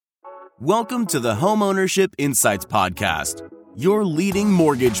Welcome to the Homeownership Insights Podcast, your leading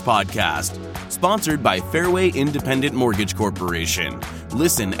mortgage podcast, sponsored by Fairway Independent Mortgage Corporation.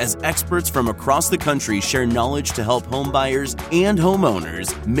 Listen as experts from across the country share knowledge to help homebuyers and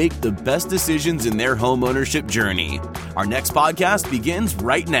homeowners make the best decisions in their homeownership journey. Our next podcast begins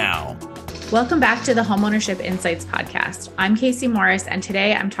right now. Welcome back to the Homeownership Insights Podcast. I'm Casey Morris, and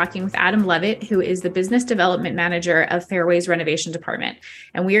today I'm talking with Adam Levitt, who is the Business Development Manager of Fairway's Renovation Department.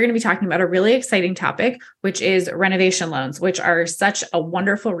 And we are going to be talking about a really exciting topic, which is renovation loans, which are such a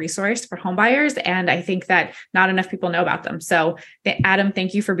wonderful resource for homebuyers. And I think that not enough people know about them. So Adam,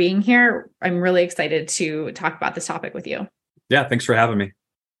 thank you for being here. I'm really excited to talk about this topic with you. Yeah, thanks for having me.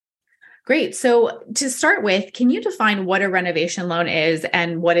 Great. So to start with, can you define what a renovation loan is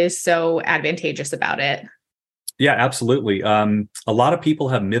and what is so advantageous about it? Yeah, absolutely. A lot of people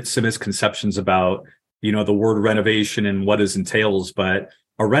have myths and misconceptions about, the word renovation and what it entails, but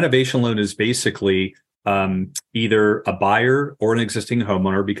a renovation loan is basically either a buyer or an existing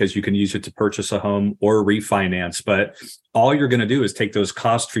homeowner, because you can use it to purchase a home or refinance. But all you're going to do is take those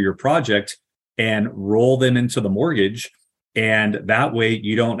costs for your project and roll them into the mortgage. And that way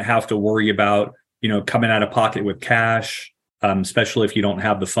you don't have to worry about, coming out of pocket with cash, especially if you don't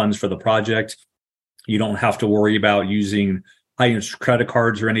have the funds for the project. You don't have to worry about using high interest credit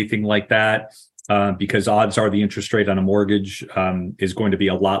cards or anything like that, because odds are the interest rate on a mortgage is going to be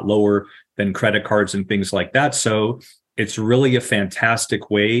a lot lower than credit cards and things like that. So it's really a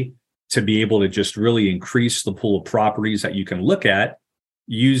fantastic way to be able to just really increase the pool of properties that you can look at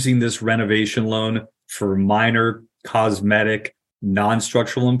using this renovation loan for minor cosmetic,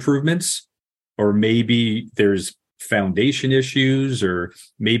 non-structural improvements, or maybe there's foundation issues, or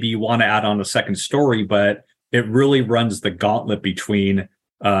maybe you want to add on a second story, but it really runs the gauntlet between,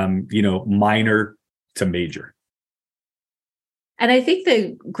 minor to major. And I think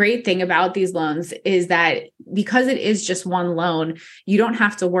the great thing about these loans is that because it is just one loan, you don't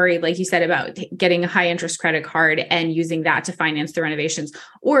have to worry, like you said, about getting a high interest credit card and using that to finance the renovations,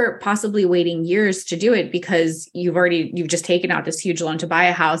 or possibly waiting years to do it because you've just taken out this huge loan to buy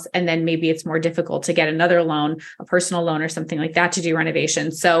a house. And then maybe it's more difficult to get another loan, a personal loan or something like that to do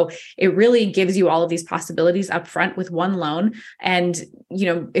renovations. So it really gives you all of these possibilities up front with one loan. And,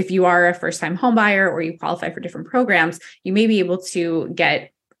 if you are a first time home buyer or you qualify for different programs, you may be able to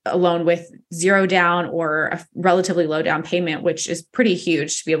get a loan with zero down or a relatively low down payment, which is pretty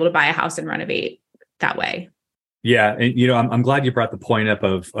huge to be able to buy a house and renovate that way. Yeah. And, I'm glad you brought the point up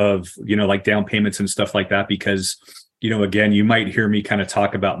of like down payments and stuff like that, because, again, you might hear me kind of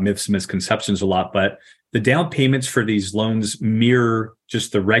talk about myths and misconceptions a lot, but the down payments for these loans mirror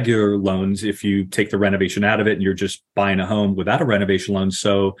just the regular loans if you take the renovation out of it and you're just buying a home without a renovation loan.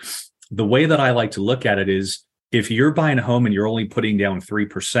 So the way that I like to look at it is, if you're buying a home and you're only putting down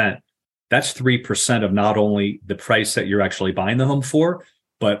 3%, that's 3% of not only the price that you're actually buying the home for,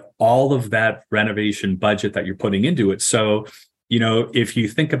 but all of that renovation budget that you're putting into it. So, if you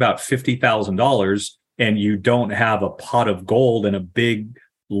think about $50,000 and you don't have a pot of gold and a big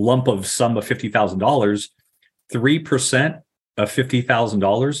lump of sum of $50,000, 3% of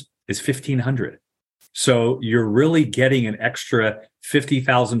 $50,000 is $1,500. So you're really getting an extra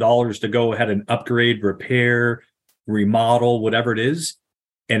 $50,000 to go ahead and upgrade, repair, remodel, whatever it is.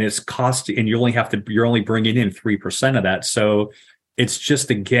 And it's costing, and you're only bringing in 3% of that. So it's just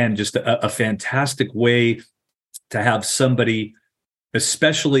a fantastic way to have somebody,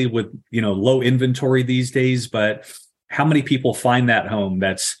 especially with, low inventory these days. But how many people find that home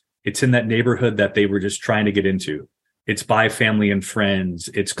it's in that neighborhood that they were just trying to get into? It's by family and friends.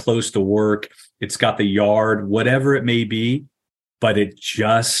 It's close to work. It's got the yard, whatever it may be, but it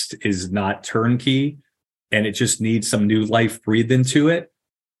just is not turnkey, and it just needs some new life breathed into it.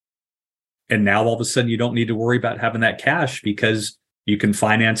 And now all of a sudden you don't need to worry about having that cash because you can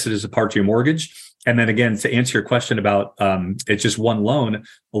finance it as a part of your mortgage. And then again, to answer your question about it's just one loan,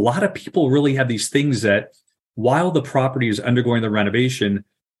 a lot of people really have these things that while the property is undergoing the renovation,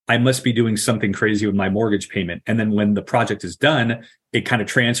 I must be doing something crazy with my mortgage payment. And then when the project is done, it kind of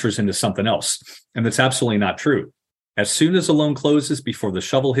transfers into something else. And that's absolutely not true. As soon as the loan closes, before the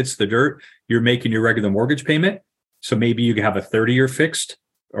shovel hits the dirt, you're making your regular mortgage payment. So maybe you can have a 30-year fixed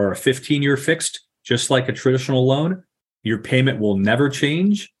or a 15-year fixed, just like a traditional loan. Your payment will never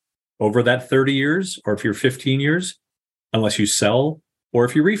change over that 30 years, or if you're 15 years, unless you sell or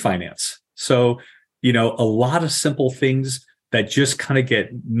if you refinance. So, a lot of simple things that just kind of get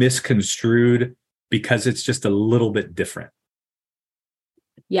misconstrued because it's just a little bit different.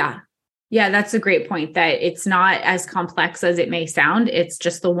 Yeah. Yeah, that's a great point, that it's not as complex as it may sound. It's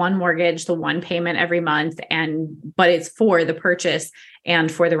just the one mortgage, the one payment every month, but it's for the purchase and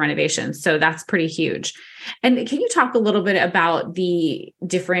for the renovation. So that's pretty huge. And can you talk a little bit about the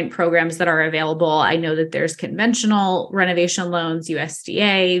different programs that are available? I know that there's conventional renovation loans,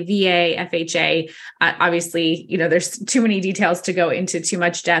 USDA, VA, FHA. Obviously, there's too many details to go into too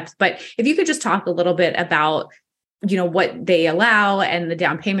much depth, but if you could just talk a little bit about what they allow and the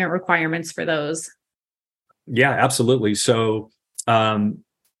down payment requirements for those. Yeah, absolutely. So I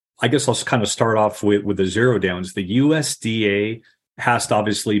guess I'll kind of start off with the zero downs. The USDA has to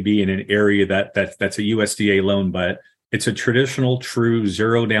obviously be in an area that's a USDA loan, but it's a traditional true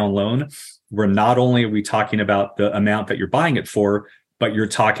zero down loan where not only are we talking about the amount that you're buying it for, but you're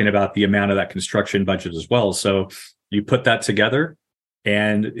talking about the amount of that construction budget as well. So you put that together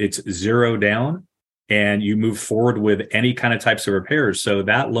and it's zero down, and you move forward with any kind of types of repairs. So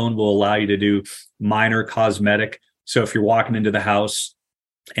that loan will allow you to do minor cosmetic. So if you're walking into the house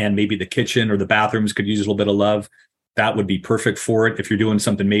and maybe the kitchen or the bathrooms could use a little bit of love, that would be perfect for it. If you're doing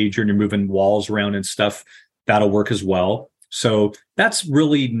something major and you're moving walls around and stuff, that'll work as well. So that's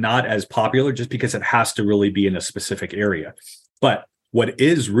really not as popular just because it has to really be in a specific area. But what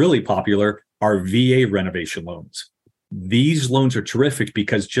is really popular are VA renovation loans. These loans are terrific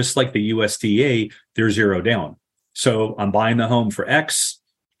because just like the USDA, they're zero down. So I'm buying the home for X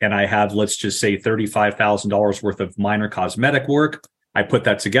and I have, let's just say $35,000 worth of minor cosmetic work. I put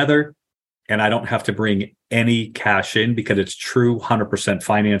that together and I don't have to bring any cash in because it's true 100%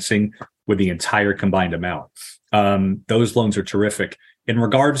 financing with the entire combined amount. Those loans are terrific. In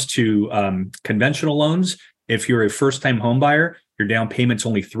regards to conventional loans, if you're a first-time home buyer, your down payment's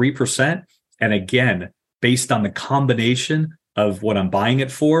only 3%. And again, based on the combination of what I'm buying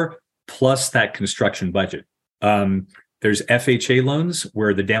it for, plus that construction budget. There's FHA loans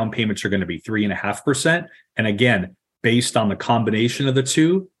where the down payments are going to be 3.5%. And again, based on the combination of the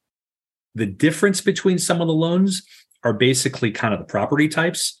two, the difference between some of the loans are basically kind of the property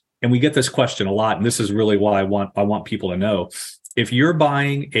types. And we get this question a lot. And this is really why I want people to know. If you're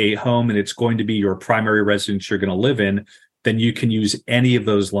buying a home and it's going to be your primary residence you're going to live in, then you can use any of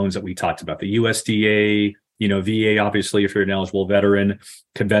those loans that we talked about, the USDA, VA, obviously, if you're an eligible veteran,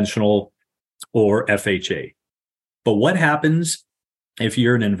 conventional, or FHA. But what happens if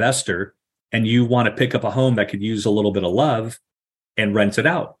you're an investor and you want to pick up a home that could use a little bit of love and rent it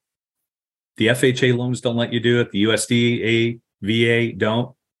out? The FHA loans don't let you do it. The USDA, VA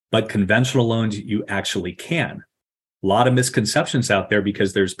don't, but conventional loans, you actually can. A lot of misconceptions out there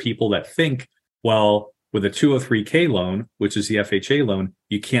because there's people that think, well, with a 203K loan, which is the FHA loan,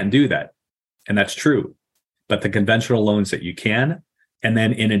 you can't do that. And that's true. But the conventional loans that you can. And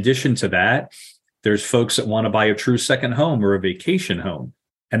then in addition to that, there's folks that want to buy a true second home or a vacation home,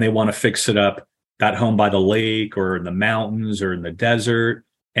 and they want to fix it up, that home by the lake or in the mountains or in the desert,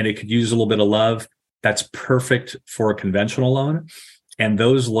 and it could use a little bit of love. That's perfect for a conventional loan. And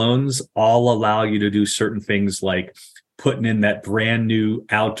those loans all allow you to do certain things like putting in that brand new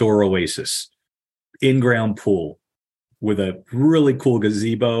outdoor oasis, in-ground pool with a really cool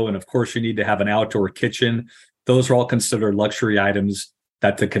gazebo. And of course, you need to have an outdoor kitchen. Those are all considered luxury items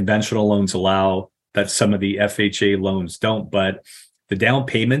that the conventional loans allow, that some of the FHA loans don't. But the down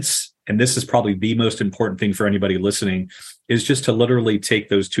payments, and this is probably the most important thing for anybody listening, is just to literally take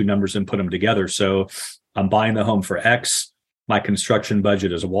those two numbers and put them together. So I'm buying the home for X, my construction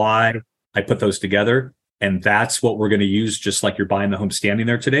budget is Y. I put those together, and that's what we're going to use, just like you're buying the home standing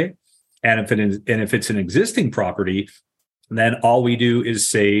there today. And if it's an existing property, then all we do is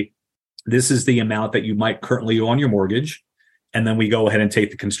say, this is the amount that you might currently owe on your mortgage. And then we go ahead and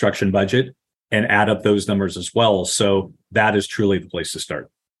take the construction budget and add up those numbers as well. So that is truly the place to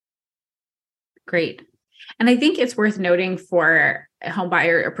start. Great. And I think it's worth noting for a home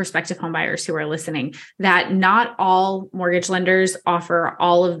buyer or prospective home buyers who are listening that not all mortgage lenders offer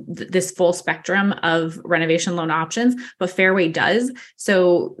all of this full spectrum of renovation loan options, but Fairway does.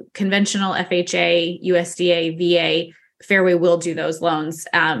 So conventional FHA, USDA, VA, Fairway will do those loans,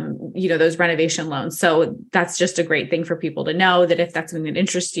 those renovation loans. So that's just a great thing for people to know, that if that's something that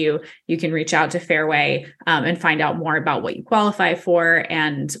interests you, you can reach out to Fairway and find out more about what you qualify for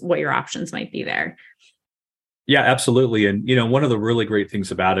and what your options might be there. Yeah, absolutely. And, one of the really great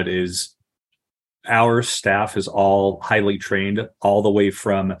things about it is our staff is all highly trained, all the way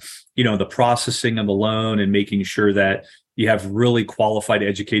from, the processing of the loan and making sure that you have really qualified,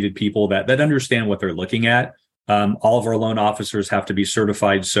 educated people that understand what they're looking at. All of our loan officers have to be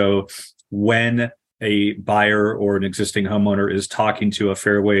certified. So when a buyer or an existing homeowner is talking to a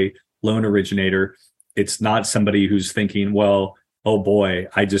Fairway loan originator, it's not somebody who's thinking, well, oh boy,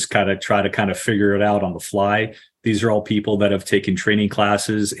 I just kind of try to kind of figure it out on the fly. These are all people that have taken training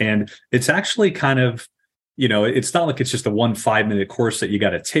classes, and it's actually kind of, it's not like it's just a 5-minute course that you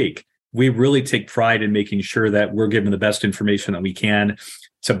got to take. We really take pride in making sure that we're giving the best information that we can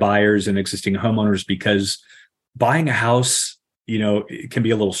to buyers and existing homeowners, because buying a house, it can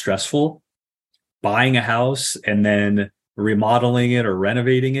be a little stressful. Buying a house and then remodeling it or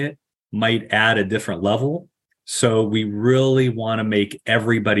renovating it might add a different level. So we really want to make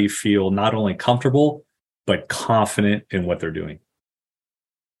everybody feel not only comfortable, but confident in what they're doing.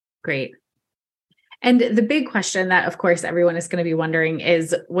 Great. And the big question that, of course, everyone is going to be wondering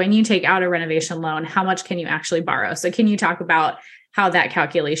is, when you take out a renovation loan, how much can you actually borrow? So can you talk about how that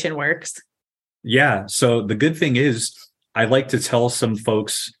calculation works? Yeah. So the good thing is, I like to tell some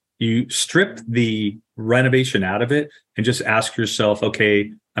folks, you strip the renovation out of it and just ask yourself,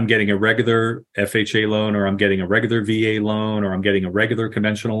 okay, I'm getting a regular FHA loan, or I'm getting a regular VA loan, or I'm getting a regular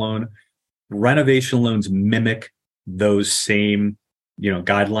conventional loan. Renovation loans mimic those same,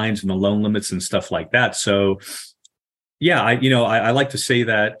 guidelines and the loan limits and stuff like that. So yeah, I like to say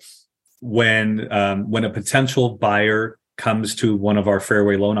that when a potential buyer comes to one of our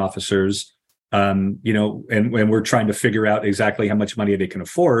Fairway loan officers, and we're trying to figure out exactly how much money they can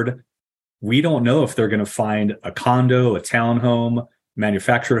afford, we don't know if they're going to find a condo, a townhome,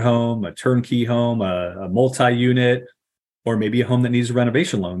 manufactured home, a turnkey home, a multi-unit, or maybe a home that needs a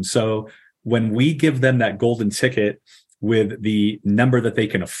renovation loan. So when we give them that golden ticket with the number that they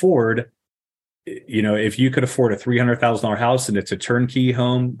can afford, if you could afford a $300,000 house and it's a turnkey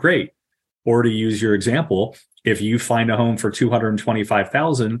home, great. Or to use your example, if you find a home for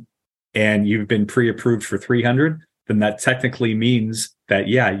 $225,000 and you've been pre-approved for $300,000, then that technically means that,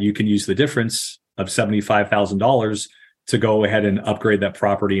 yeah, you can use the difference of $75,000 to go ahead and upgrade that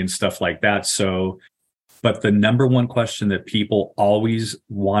property and stuff like that. So, but the number one question that people always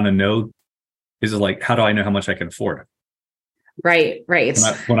want to know is like, how do I know how much I can afford? Right.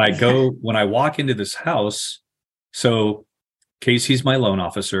 When I walk into this house, so Casey's my loan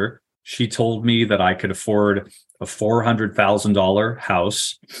officer. She told me that I could afford a $400,000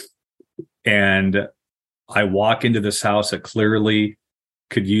 house. And I walk into this house that clearly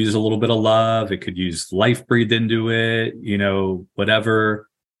could use a little bit of love. It could use life breathed into it, whatever.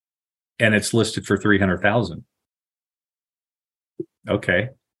 And it's listed for $300,000. Okay.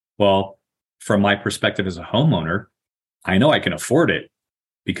 Well, from my perspective as a homeowner, I know I can afford it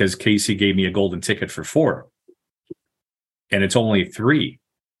because Casey gave me a golden ticket for $4 and it's only $3.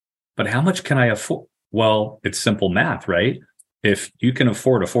 But how much can I afford? Well, it's simple math, right? If you can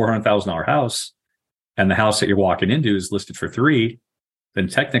afford a $400,000 house and the house that you're walking into is listed for $3, then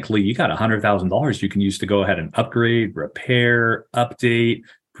technically you got $100,000 you can use to go ahead and upgrade, repair, update,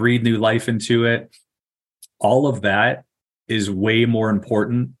 breathe new life into it. All of that is way more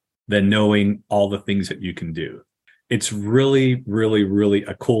important than knowing all the things that you can do. It's really, really, really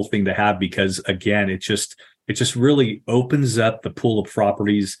a cool thing to have, because again, it just really opens up the pool of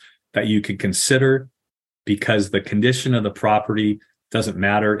properties that you can consider, because the condition of the property doesn't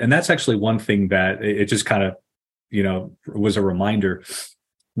matter. And that's actually one thing that it just kind of, was a reminder.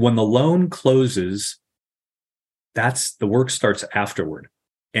 When the loan closes, that's the work starts afterward.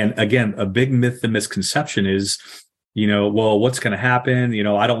 And again, a big myth and misconception is, well, what's going to happen?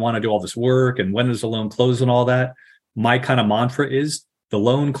 I don't want to do all this work. And when does the loan close and all that? My kind of mantra is the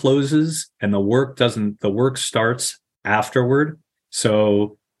loan closes and the work starts afterward.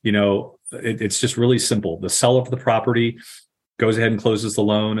 So, it's just really simple. The seller of the property goes ahead and closes the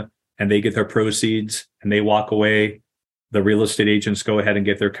loan and they get their proceeds and they walk away. The real estate agents go ahead and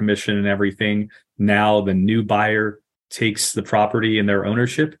get their commission and everything. Now the new buyer takes the property in their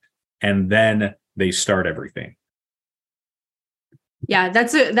ownership and then they start everything. Yeah,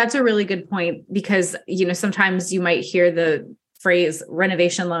 that's a really good point, because, sometimes you might hear the phrase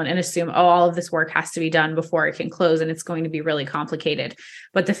renovation loan and assume, all of this work has to be done before it can close and it's going to be really complicated.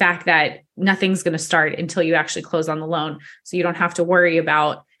 But the fact that nothing's going to start until you actually close on the loan, so you don't have to worry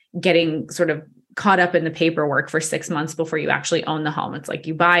about getting sort of caught up in the paperwork for 6 months before you actually own the home. It's like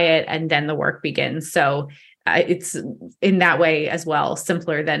you buy it and then the work begins. So it's in that way as well,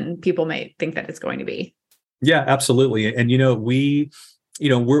 simpler than people may think that it's going to be. Yeah, absolutely. And,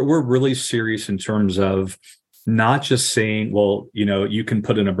 we're really serious in terms of not just saying, well, you can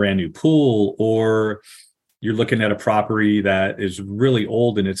put in a brand new pool, or you're looking at a property that is really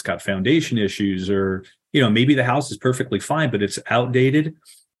old and it's got foundation issues, or, maybe the house is perfectly fine, but it's outdated.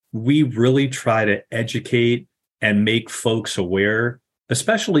 We really try to educate and make folks aware,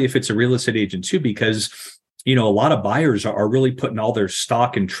 especially if it's a real estate agent too, because, a lot of buyers are really putting all their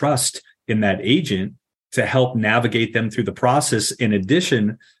stock and trust in that agent. to help navigate them through the process in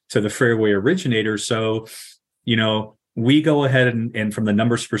addition to the Fairway originator. So, we go ahead and from the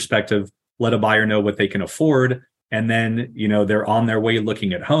numbers perspective, let a buyer know what they can afford. And then, they're on their way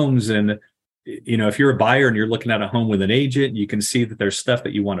looking at homes. And, if you're a buyer and you're looking at a home with an agent, you can see that there's stuff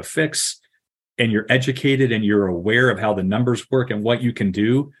that you want to fix and you're educated and you're aware of how the numbers work and what you can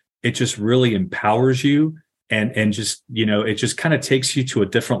do. It just really empowers you and just, it just kind of takes you to a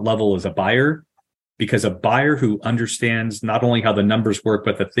different level as a buyer, because a buyer who understands not only how the numbers work,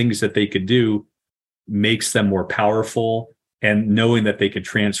 but the things that they could do makes them more powerful and knowing that they could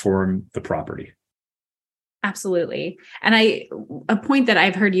transform the property. Absolutely. And a point that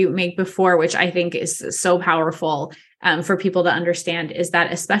I've heard you make before, which I think is so powerful for people to understand, is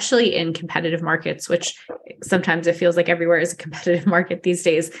that especially in competitive markets, which sometimes it feels like everywhere is a competitive market these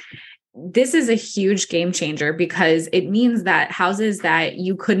days, this is a huge game changer, because it means that houses that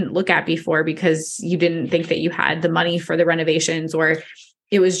you couldn't look at before because you didn't think that you had the money for the renovations or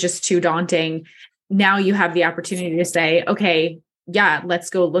it was just too daunting. Now you have the opportunity to say, okay, yeah, let's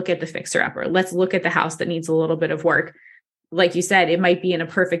go look at the fixer upper. Let's look at the house that needs a little bit of work. Like you said, it might be in a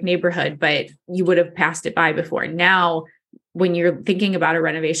perfect neighborhood, but you would have passed it by before. Now, when you're thinking about a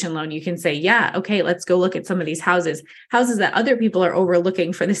renovation loan, you can say, yeah, okay, let's go look at some of these houses that other people are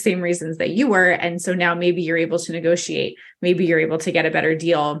overlooking for the same reasons that you were. And so now maybe you're able to negotiate, maybe you're able to get a better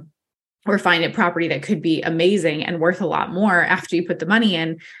deal or find a property that could be amazing and worth a lot more after you put the money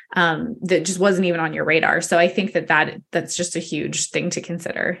in, that just wasn't even on your radar. So I think that's just a huge thing to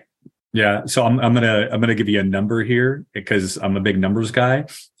consider. Yeah. So I'm gonna give you a number here because I'm a big numbers guy.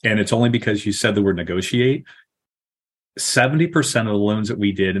 And it's only because you said the word negotiate. 70% of the loans that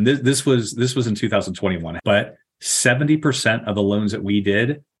we did, and this was in 2021, but 70% of the loans that we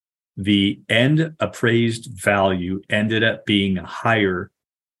did, the end appraised value ended up being higher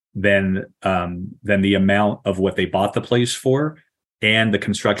than the amount of what they bought the place for and the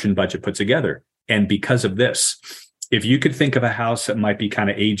construction budget put together. And because of this, if you could think of a house that might be kind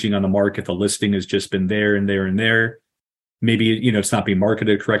of aging on the market, the listing has just been there and there and there, maybe, it's not being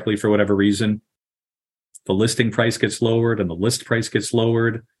marketed correctly for whatever reason, the listing price gets lowered and the list price gets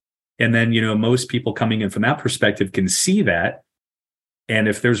lowered. And then, most people coming in from that perspective can see that. And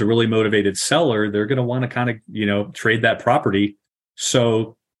if there's a really motivated seller, they're going to want to kind of, trade that property.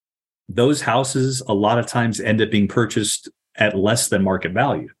 So those houses a lot of times end up being purchased at less than market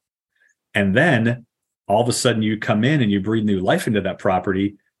value. And then all of a sudden you come in and you breathe new life into that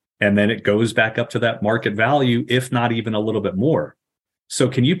property, and then it goes back up to that market value, if not even a little bit more. So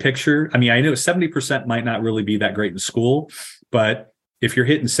can you picture, I know 70% might not really be that great in school, but if you're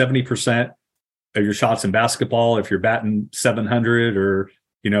hitting 70% of your shots in basketball, if you're batting 700 or,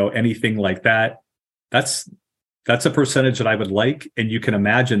 anything like that, that's a percentage that I would like. And you can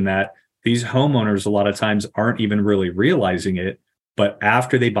imagine that these homeowners a lot of times aren't even really realizing it, but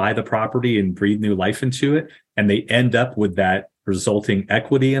after they buy the property and breathe new life into it, and they end up with that resulting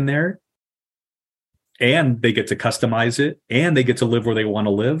equity in there, and they get to customize it and they get to live where they want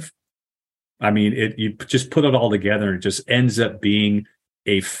to live. You just put it all together and it just ends up being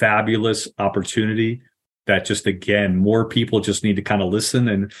a fabulous opportunity that just, again, more people just need to kind of listen.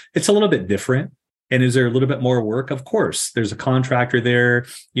 And it's a little bit different. And is there a little bit more work? Of course, there's a contractor there,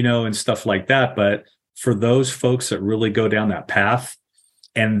 and stuff like that. But for those folks that really go down that path,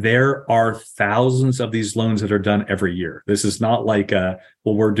 and there are thousands of these loans that are done every year. This is not like,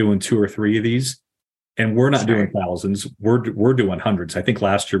 we're doing 2 or 3 of these, and we're not doing thousands. We're doing hundreds. I think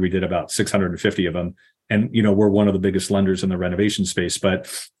last year we did about 650 of them. And, we're one of the biggest lenders in the renovation space.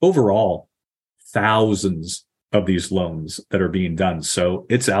 But overall, thousands of these loans that are being done. So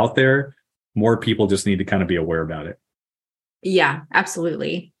it's out there. More people just need to kind of be aware about it. Yeah,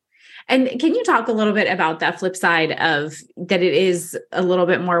 absolutely. And can you talk a little bit about that flip side of that it is a little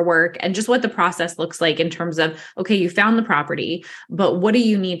bit more work and just what the process looks like in terms of, okay, you found the property, but what do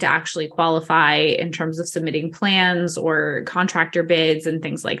you need to actually qualify in terms of submitting plans or contractor bids and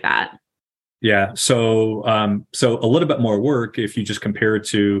things like that? Yeah. So a little bit more work if you just compare it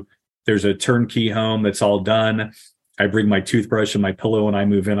to, there's a turnkey home that's all done. I bring my toothbrush and my pillow and I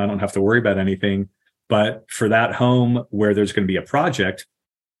move in. I don't have to worry about anything. But for that home where there's going to be a project,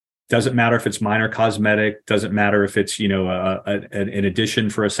 doesn't matter if it's minor cosmetic, doesn't matter if it's, an addition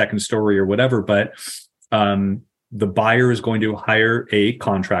for a second story or whatever, but the buyer is going to hire a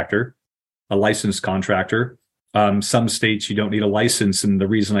contractor, a licensed contractor. Some states you don't need a license. And the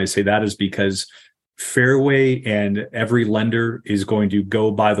reason I say that is because Fairway and every lender is going to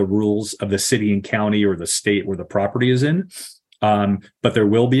go by the rules of the city and county or the state where the property is in. But there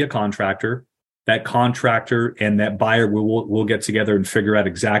will be a contractor. that contractor and that buyer will get together and figure out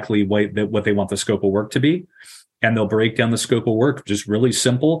exactly what they want the scope of work to be. And they'll break down the scope of work, just really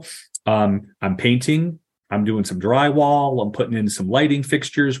simple. I'm painting, I'm doing some drywall, I'm putting in some lighting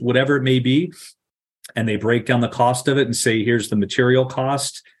fixtures, whatever it may be. And they break down the cost of it and say, here's the material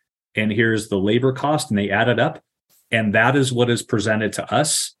cost and here's the labor cost, and they add it up. And that is what is presented to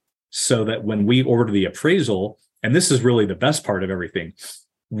us, so that when we order the appraisal, and this is really the best part of everything,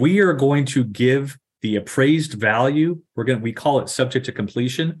 we are going to give the appraised value. We call it subject to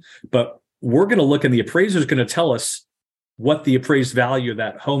completion, but we're going to look, and the appraiser is going to tell us what the appraised value of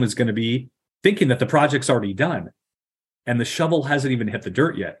that home is going to be, thinking that the project's already done and the shovel hasn't even hit the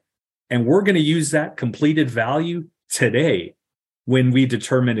dirt yet. And we're going to use that completed value today when we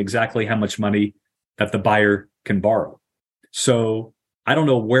determine exactly how much money that the buyer can borrow. So I don't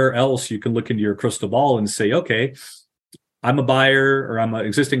know where else you can look into your crystal ball and say, okay, I'm a buyer or I'm an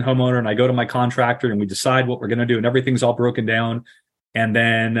existing homeowner, and I go to my contractor and we decide what we're going to do, and everything's all broken down. And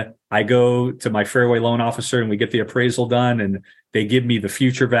then I go to my Fairway loan officer and we get the appraisal done, and they give me the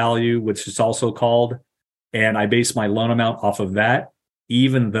future value, which is also called, and I base my loan amount off of that,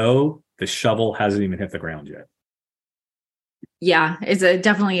 even though the shovel hasn't even hit the ground yet. Yeah, it's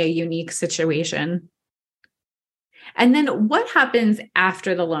definitely a unique situation. And then what happens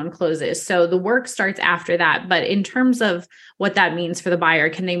after the loan closes? So the work starts after that, but in terms of what that means for the buyer,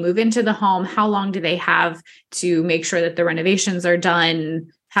 can they move into the home? How long do they have to make sure that the renovations are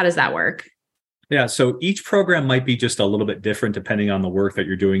done? How does that work? Yeah, so each program might be just a little bit different depending on the work that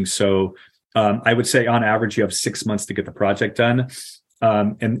you're doing. So I would say on average, you have 6 months to get the project done.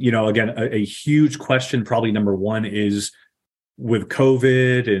 And, again, a huge question, probably number one, is with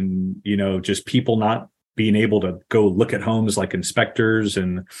COVID and, just people not being able to go look at homes, like inspectors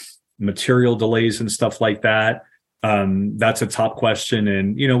and material delays and stuff like that. That's a top question.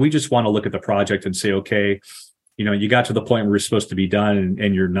 And, we just want to look at the project and say, okay, you got to the point where you're supposed to be done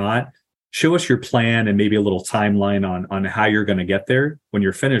and you're not. Show us your plan and maybe a little timeline on how you're going to get there when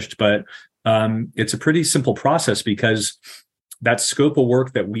you're finished. But it's a pretty simple process, because that scope of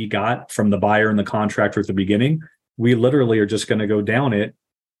work that we got from the buyer and the contractor at the beginning, we literally are just going to go down it.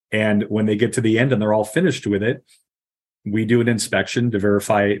 And when they get to the end and they're all finished with it, we do an inspection to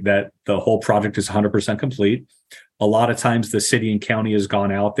verify that the whole project is 100% complete. A lot of times the city and county has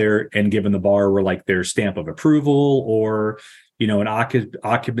gone out there and given the borrower like their stamp of approval, or, an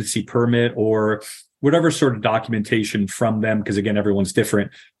occupancy permit, or whatever sort of documentation from them. Because again, everyone's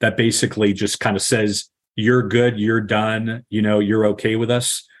different. That basically just kind of says, you're good, you're done, you're okay with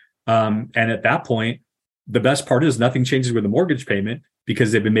us. And at that point, the best part is nothing changes with the mortgage payment,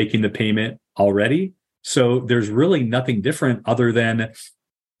 because they've been making the payment already. So there's really nothing different other than,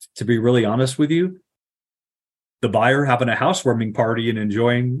 to be really honest with you, the buyer having a housewarming party and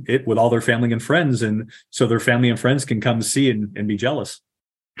enjoying it with all their family and friends. And so their family and friends can come see and be jealous.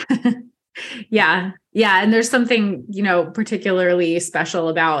 Yeah. Yeah. And there's something, particularly special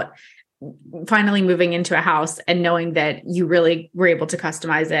about finally moving into a house and knowing that you really were able to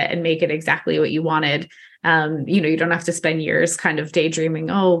customize it and make it exactly what you wanted. You don't have to spend years kind of daydreaming,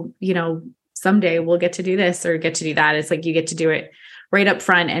 someday we'll get to do this or get to do that. It's like you get to do it right up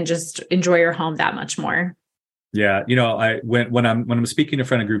front and just enjoy your home that much more. Yeah. When I'm speaking in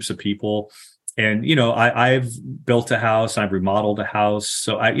front of groups of people, and, I've built a house, I've remodeled a house.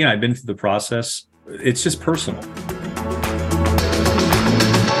 So I've been through the process. It's just personal.